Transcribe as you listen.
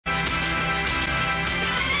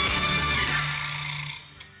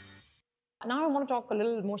now I want to talk a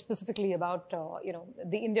little more specifically about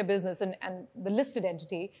the India business and the listed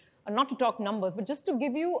entity. Not to talk numbers, but just to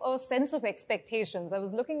give you a sense of expectations. I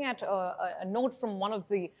was looking at a note from one of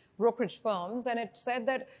the brokerage firms, and it said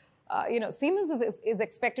that Siemens is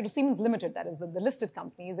expected to, Siemens Limited, that is the listed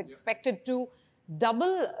company, is expected to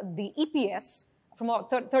double the EPS from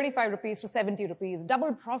 35 rupees to 70 rupees,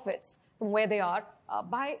 double profits from where they are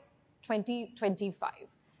by 2025.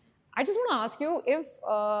 I just want to ask you if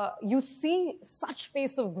you see such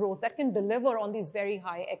pace of growth that can deliver on these very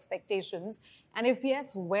high expectations, and if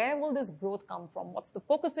yes, where will this growth come from? What's the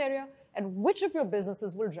focus area, and which of your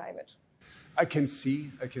businesses will drive it? I can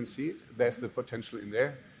see it. There's the potential in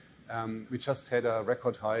there. We just had a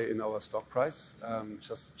record high in our stock price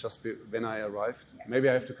just when I arrived. Maybe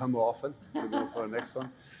I have to come more often to go for the next one.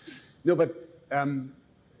 No, but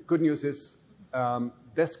good news is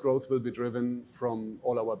this growth will be driven from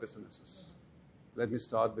all our businesses. Let me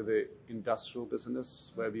start with the industrial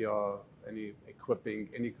business, where we are equipping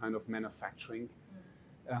any kind of manufacturing.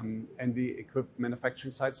 And we equip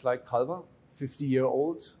manufacturing sites like Kalwa,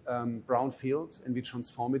 50-year-old brownfield, and we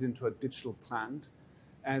transform it into a digital plant,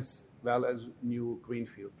 as well as new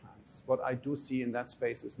greenfield plants. What I do see in that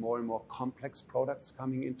space is more and more complex products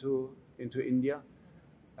coming into India.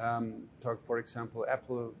 For example,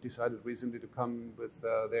 Apple decided recently to come with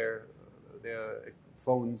their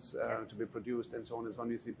phones to be produced, and so on and so on.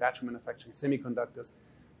 You see battery manufacturing, semiconductors.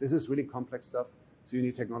 This is really complex stuff. So you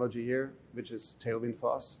need technology here, which is tailwind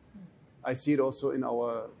for us. I see it also in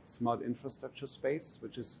our smart infrastructure space,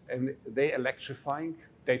 which is they electrifying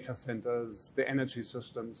data centers, the energy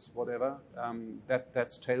systems, whatever.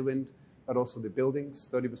 That's tailwind, but also the buildings.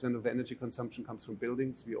 30% of the energy consumption comes from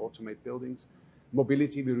buildings. We automate buildings.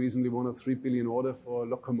 Mobility, we recently won a 3 billion order for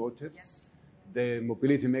locomotives. Yes. The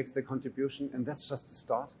mobility makes the contribution, and that's just the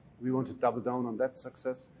start. We want to double down on that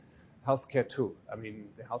success. Healthcare too. I mean,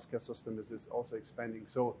 the healthcare system is also expanding.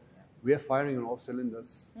 So we are firing on all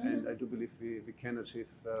cylinders, and I do believe we can achieve.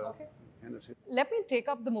 Let me take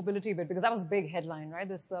up the mobility bit, because that was a big headline, right?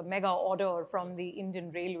 This mega order from the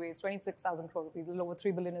Indian Railways, 26,000 crore rupees, a little over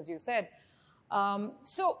 3 billion, as you said.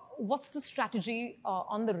 So what's the strategy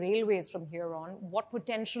on the railways from here on? What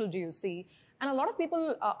potential do you see? And a lot of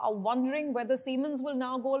people are wondering whether Siemens will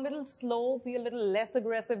now go a little slow, be a little less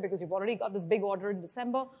aggressive, because you've already got this big order in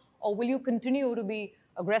December, or will you continue to be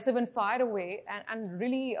aggressive and fire away and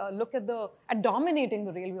really look at dominating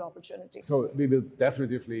the railway opportunity? So we will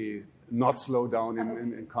definitely not slow down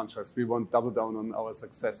in contrast. We want to double down on our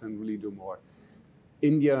success and really do more.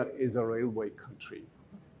 India is a railway country.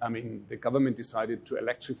 I mean, the government decided to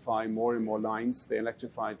electrify more and more lines. They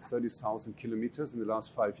electrified 30,000 kilometers in the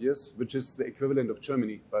last 5 years, which is the equivalent of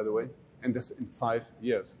Germany, by the way, and this in 5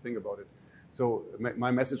 years. Think about it. So my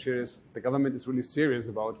message here is the government is really serious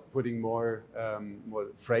about putting more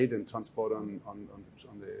freight and transport on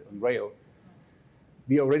rail.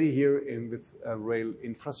 We already here with rail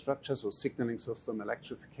infrastructure, so signaling system,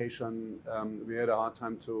 electrification. We had a hard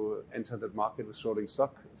time to enter that market with rolling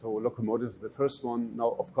stock. So locomotives, the first one.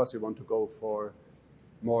 Now, of course, we want to go for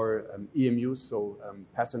more EMUs, so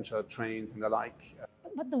passenger trains and the like.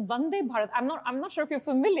 But the Vande Bharat, I'm not sure if you're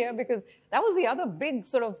familiar, because that was the other big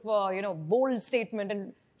sort of bold statement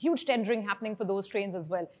and huge tendering happening for those trains as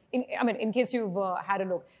well. In case you've had a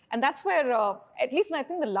look, and that's where at least I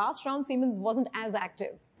think the last round Siemens wasn't as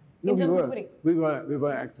active. No, we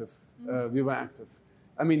were active. We were active.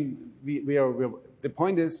 I mean, we are. The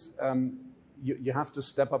point is, you have to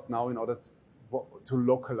step up now in order to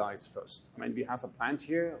localize first. I mean, we have a plant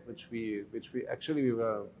here, which we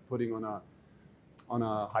were putting on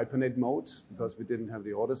a hibernate mode because we didn't have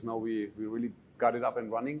the orders. Now we really got it up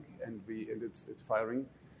and running, and it's firing.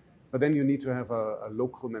 But then you need to have a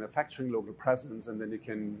local manufacturing, local presence, and then you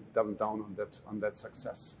can double down on that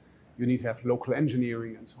success. You need to have local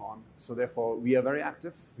engineering and so on. So therefore, we are very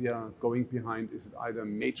active. We are going behind, is it either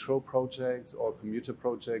metro projects or commuter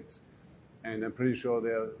projects? And I'm pretty sure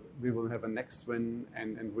we will have a next win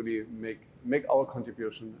and really make our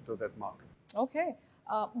contribution to that market. Okay.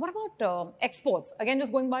 What about exports? Again,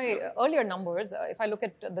 just going by earlier numbers, if I look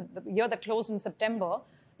at the year that closed in September,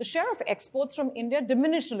 the share of exports from India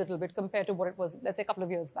diminished a little bit compared to what it was, let's say, a couple of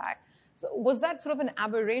years back. So was that sort of an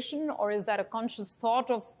aberration, or is that a conscious thought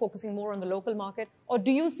of focusing more on the local market? Or do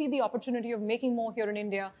you see the opportunity of making more here in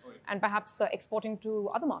India and perhaps exporting to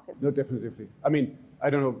other markets? No, definitely. I mean, I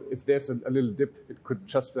don't know if there's a little dip. It could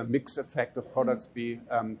just be a mix effect of products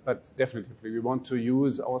but definitely we want to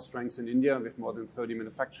use our strengths in India. We have more than 30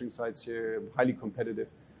 manufacturing sites here, highly competitive.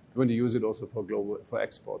 We want to use it also for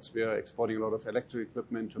exports. We are exporting a lot of electric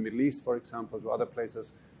equipment to Middle East, for example, to other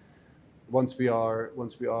places. once we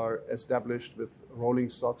are established with rolling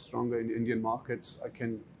stock stronger in the Indian market, I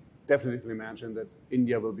can definitely imagine that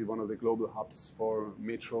India will be one of the global hubs for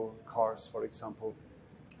metro cars, for example.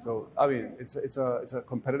 So I mean, it's a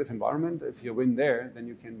competitive environment. If you win there, then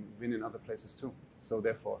you can win in other places too. So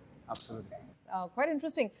therefore, absolutely. Quite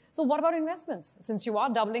interesting. So what about investments? Since you are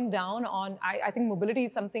doubling down on, I think mobility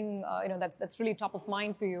is something that's really top of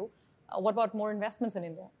mind for you. What about more investments in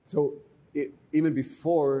India? So even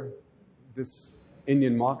before this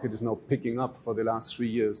Indian market is now picking up for the last 3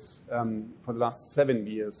 years, for the last 7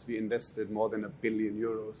 years, we invested more than €1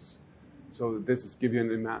 billion. So this is give you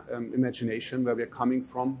an imagination where we're coming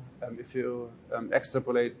from. If you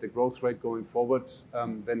extrapolate the growth rate going forward,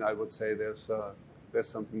 then I would say there's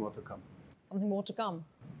something more to come. Something more to come.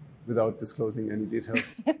 Without disclosing any details.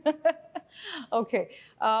 Okay.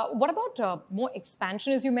 What about more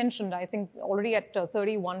expansion, as you mentioned? I think already at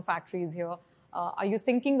 31 factories here. Are you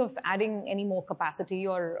thinking of adding any more capacity,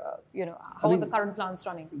 or how are the current plants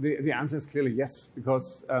running? The answer is clearly yes,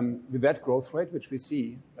 because with that growth rate, which we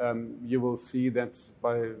see, you will see that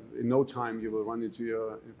in no time you will run into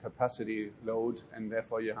your capacity load, and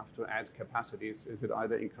therefore you have to add capacities. Is it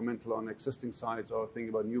either incremental on existing sites or think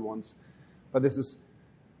about new ones? But this is,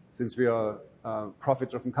 since we are a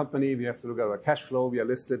profit-driven company, we have to look at our cash flow. We are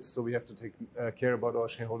listed, so we have to take care about our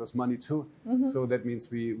shareholders' money too. Mm-hmm. So that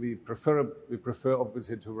means we prefer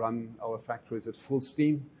obviously to run our factories at full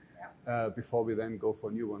steam before we then go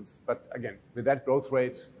for new ones. But again, with that growth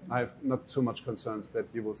rate, I have not so much concerns that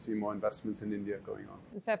you will see more investments in India going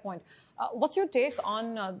on. Fair point. What's your take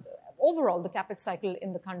on overall the capex cycle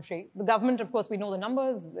in the country? The government, of course, we know the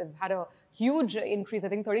numbers. They've had a huge increase, I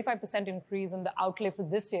think 35% increase in the outlay for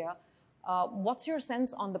this year. What's your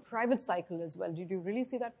sense on the private cycle as well? Did you really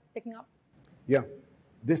see that picking up? Yeah,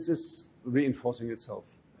 this is reinforcing itself.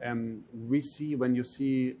 We see when you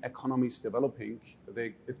see economies developing,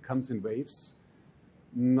 it comes in waves,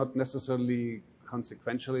 not necessarily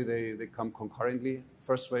consequentially, they come concurrently.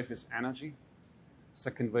 First wave is energy,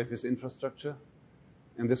 second wave is infrastructure,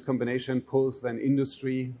 and this combination pulls then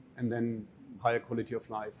industry and then higher quality of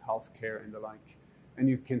life, healthcare and the like. And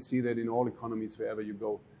you can see that in all economies wherever you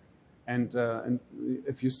go. And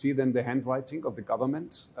if you see then the handwriting of the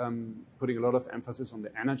government, putting a lot of emphasis on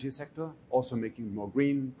the energy sector, also making it more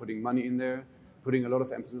green, putting money in there, putting a lot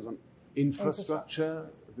of emphasis on infrastructure.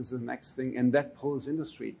 This is the next thing, and that pulls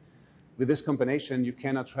industry. With this combination, you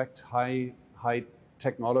can attract high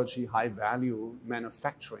technology, high value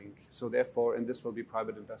manufacturing. So therefore, and this will be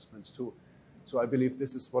private investments too. So I believe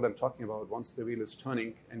this is what I'm talking about. Once the wheel is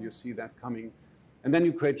turning and you see that coming, and then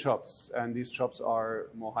you create jobs, and these jobs are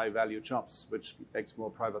more high-value jobs, which makes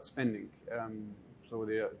more private spending. So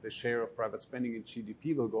the share of private spending in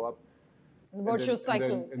GDP will go up. The virtuous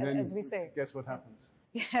cycle, as we say. Guess what happens?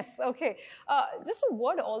 Yes, okay. Just a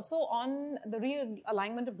word also on the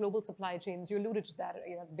realignment of global supply chains. You alluded to that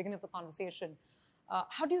at the beginning of the conversation.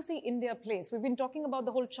 How do you see India placed? We've been talking about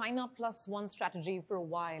the whole China plus one strategy for a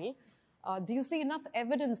while. Do you see enough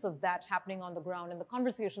evidence of that happening on the ground in the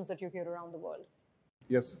conversations that you hear around the world?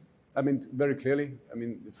 Yes, I mean, very clearly. I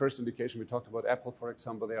mean, the first indication, we talked about Apple, for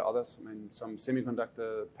example. There are others. I mean, some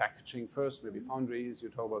semiconductor packaging first, maybe foundries. You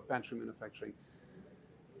talk about battery manufacturing.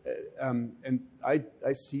 And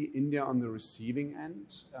I see India on the receiving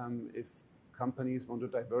end. If companies want to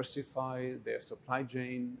diversify their supply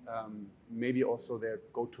chain, maybe also their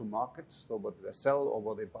go-to-market, so what they sell or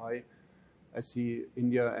what they buy. I see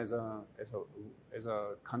India as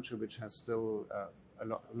a country which has still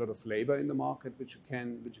a lot of labor in the market, which you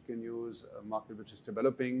can use, a market which is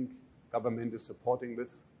developing, government is supporting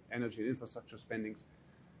with energy and infrastructure spendings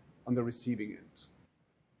on the receiving end.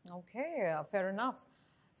 Okay, fair enough.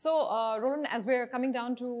 So, Roland, as we're coming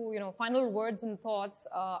down to final words and thoughts,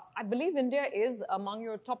 I believe India is among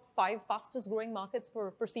your top 5 fastest growing markets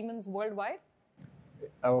for Siemens worldwide.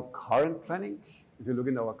 Our current planning, if you look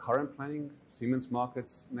into our current planning, Siemens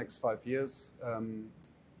markets next 5 years,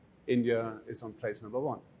 India is on place number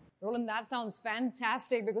 1. Roland, that sounds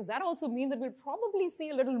fantastic, because that also means that we'll probably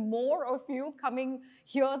see a little more of you coming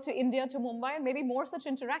here to India, to Mumbai, and maybe more such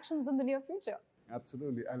interactions in the near future.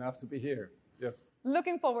 Absolutely, and I have to be here. Yes.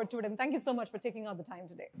 Looking forward to it, and thank you so much for taking out the time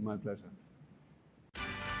today. My pleasure.